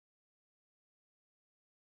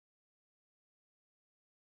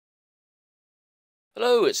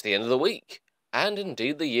Hello, it's the end of the week, and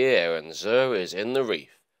indeed the year, and Zer is in the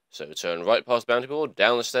reef. So turn right past Bounty Board,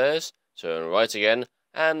 down the stairs, turn right again,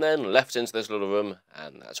 and then left into this little room,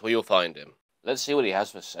 and that's where you'll find him. Let's see what he has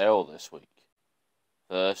for sale this week.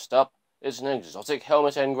 First up is an exotic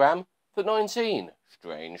helmet engram for 19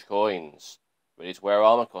 strange coins. Ready to wear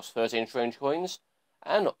armor costs 13 strange coins,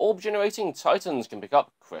 and orb-generating titans can pick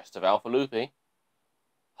up Crest of Alpha Lupi.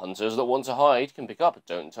 Hunters that want to hide can pick up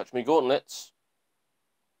Don't Touch Me gauntlets.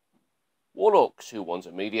 Warlocks who want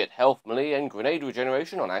immediate health, melee, and grenade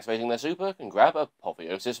regeneration on activating their super can grab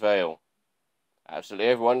Apotheosis Veil. Absolutely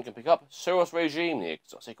everyone can pick up Suros Regime, the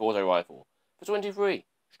exotic auto rifle, for 23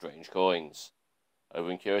 strange coins. Over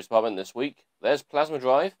in Curious Department this week, there's Plasma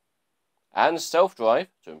Drive and Stealth Drive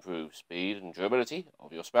to improve speed and durability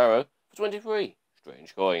of your Sparrow for 23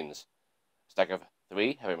 strange coins. A stack of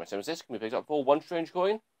 3 Heavy Metamorphosis can be picked up for 1 strange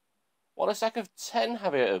coin, while a stack of 10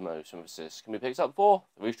 Heavy Metamorphosis can be picked up for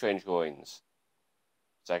 3 strange coins.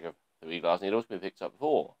 A stack of 3 Glass Needles can be picked up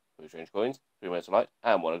for 3 strange coins, 3 Metal Light,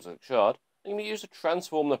 and 1 Exotic Shard, and can be used to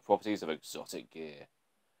transform the properties of exotic gear.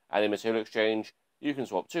 And in Material Exchange, you can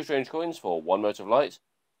swap 2 strange coins for 1 Mote of Light,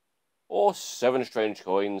 or 7 strange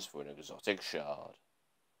coins for an exotic shard.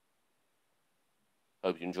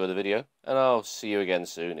 Hope you enjoyed the video, and I'll see you again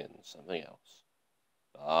soon in something else.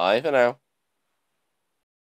 Bye for now.